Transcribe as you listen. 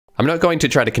I'm not going to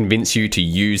try to convince you to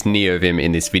use Neovim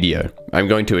in this video. I'm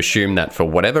going to assume that for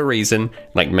whatever reason,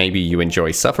 like maybe you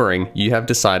enjoy suffering, you have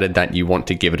decided that you want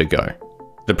to give it a go.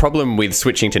 The problem with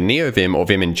switching to Neovim or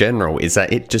Vim in general is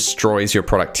that it destroys your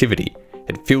productivity.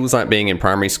 It feels like being in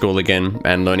primary school again,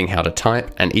 and learning how to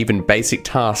type and even basic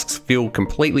tasks feel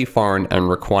completely foreign and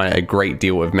require a great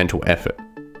deal of mental effort.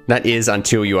 That is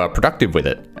until you are productive with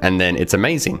it, and then it's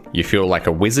amazing. You feel like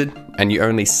a wizard, and you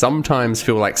only sometimes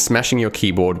feel like smashing your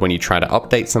keyboard when you try to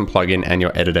update some plugin and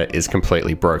your editor is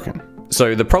completely broken.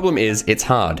 So the problem is, it's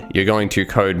hard. You're going to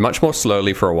code much more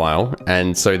slowly for a while,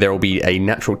 and so there will be a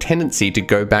natural tendency to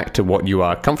go back to what you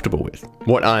are comfortable with.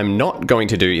 What I'm not going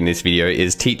to do in this video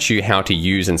is teach you how to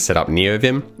use and set up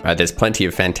Neovim. There's plenty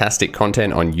of fantastic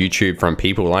content on YouTube from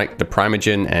people like the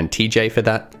Primogen and TJ for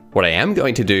that. What I am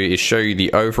going to do is show you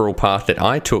the overall path that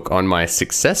I took on my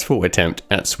successful attempt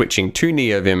at switching to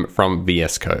Neovim from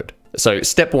VS Code. So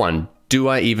step 1, do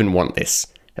I even want this?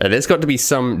 There's got to be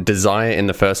some desire in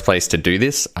the first place to do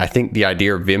this. I think the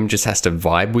idea of Vim just has to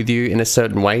vibe with you in a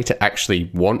certain way to actually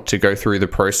want to go through the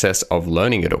process of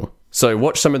learning it all. So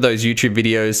watch some of those YouTube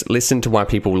videos, listen to why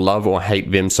people love or hate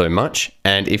Vim so much,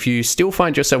 and if you still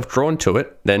find yourself drawn to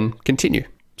it, then continue.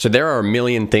 So there are a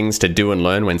million things to do and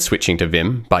learn when switching to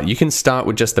Vim, but you can start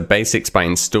with just the basics by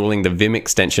installing the Vim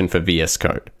extension for VS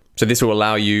Code. So this will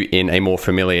allow you in a more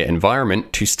familiar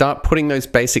environment to start putting those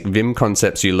basic Vim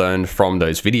concepts you learned from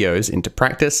those videos into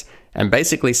practice and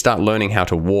basically start learning how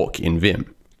to walk in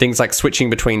Vim. Things like switching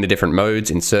between the different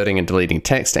modes, inserting and deleting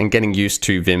text, and getting used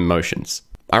to Vim motions.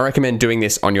 I recommend doing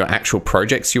this on your actual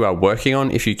projects you are working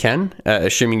on if you can,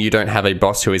 assuming you don't have a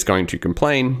boss who is going to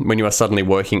complain when you are suddenly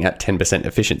working at 10%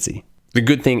 efficiency. The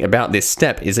good thing about this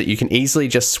step is that you can easily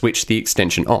just switch the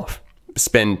extension off.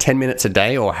 Spend 10 minutes a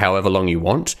day or however long you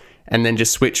want, and then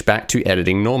just switch back to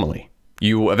editing normally.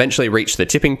 You will eventually reach the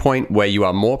tipping point where you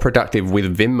are more productive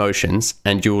with Vim motions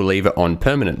and you will leave it on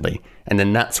permanently, and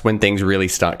then that's when things really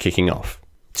start kicking off.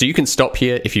 So you can stop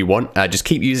here if you want, just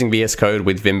keep using VS Code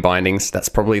with Vim bindings, that's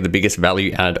probably the biggest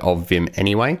value add of Vim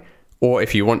anyway, or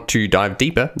if you want to dive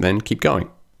deeper, then keep going.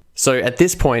 So at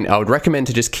this point, I would recommend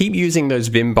to just keep using those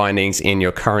Vim bindings in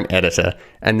your current editor,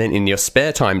 and then in your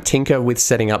spare time, tinker with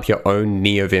setting up your own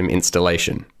Neovim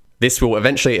installation. This will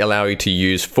eventually allow you to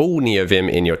use full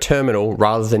Neovim in your terminal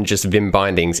rather than just Vim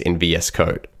bindings in VS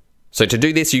Code. So to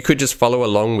do this, you could just follow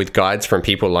along with guides from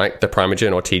people like the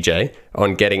Primogen or TJ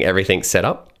on getting everything set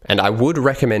up, and I would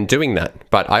recommend doing that,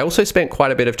 but I also spent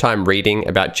quite a bit of time reading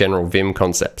about general Vim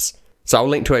concepts. So I'll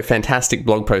link to a fantastic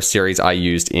blog post series I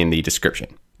used in the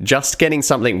description. Just getting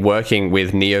something working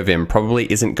with Neovim probably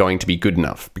isn't going to be good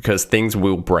enough because things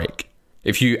will break.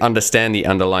 If you understand the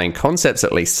underlying concepts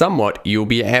at least somewhat, you'll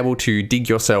be able to dig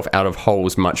yourself out of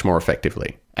holes much more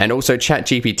effectively. And also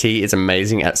ChatGPT is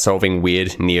amazing at solving weird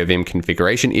Neovim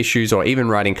configuration issues or even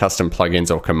writing custom plugins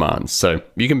or commands. So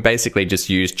you can basically just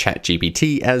use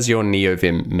ChatGPT as your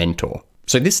Neovim mentor.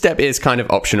 So this step is kind of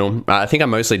optional. I think I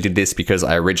mostly did this because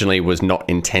I originally was not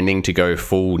intending to go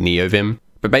full Neovim.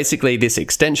 But basically this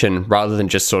extension, rather than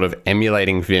just sort of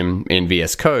emulating Vim in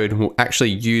VS Code, will actually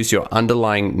use your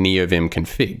underlying Neovim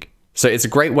config. So it's a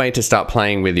great way to start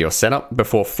playing with your setup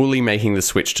before fully making the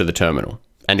switch to the terminal.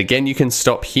 And again, you can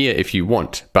stop here if you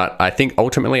want, but I think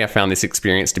ultimately I found this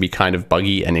experience to be kind of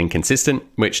buggy and inconsistent,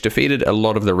 which defeated a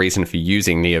lot of the reason for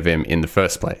using Neovim in the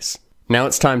first place. Now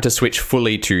it's time to switch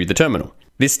fully to the terminal.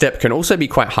 This step can also be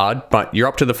quite hard, but you're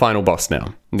up to the final boss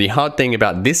now. The hard thing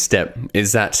about this step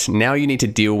is that now you need to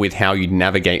deal with how you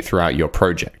navigate throughout your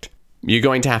project. You're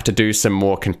going to have to do some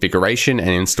more configuration and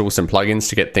install some plugins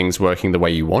to get things working the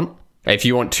way you want. If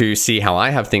you want to see how I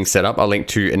have things set up, I'll link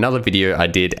to another video I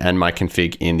did and my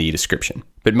config in the description.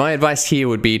 But my advice here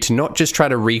would be to not just try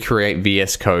to recreate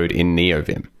VS Code in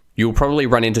Neovim. You'll probably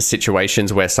run into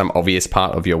situations where some obvious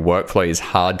part of your workflow is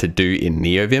hard to do in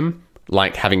Neovim,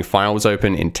 like having files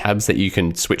open in tabs that you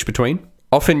can switch between.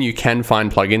 Often you can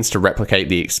find plugins to replicate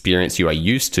the experience you are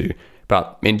used to,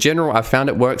 but in general I've found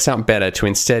it works out better to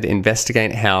instead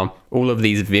investigate how all of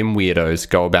these Vim weirdos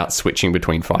go about switching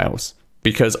between files,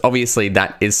 because obviously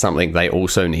that is something they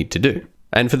also need to do.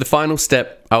 And for the final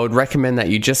step, I would recommend that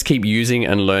you just keep using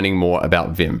and learning more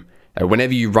about Vim.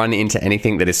 Whenever you run into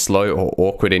anything that is slow or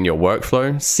awkward in your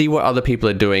workflow, see what other people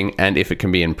are doing and if it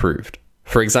can be improved.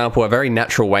 For example, a very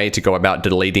natural way to go about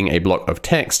deleting a block of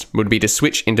text would be to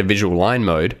switch into visual line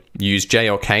mode, use J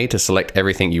or K to select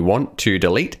everything you want to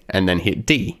delete, and then hit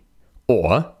D.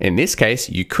 Or, in this case,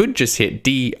 you could just hit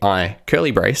DI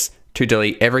curly brace to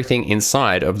delete everything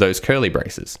inside of those curly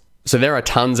braces. So there are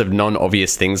tons of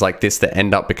non-obvious things like this that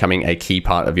end up becoming a key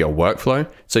part of your workflow,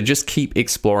 so just keep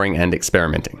exploring and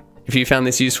experimenting. If you found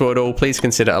this useful at all, please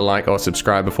consider a like or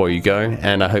subscribe before you go,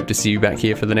 and I hope to see you back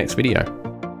here for the next video.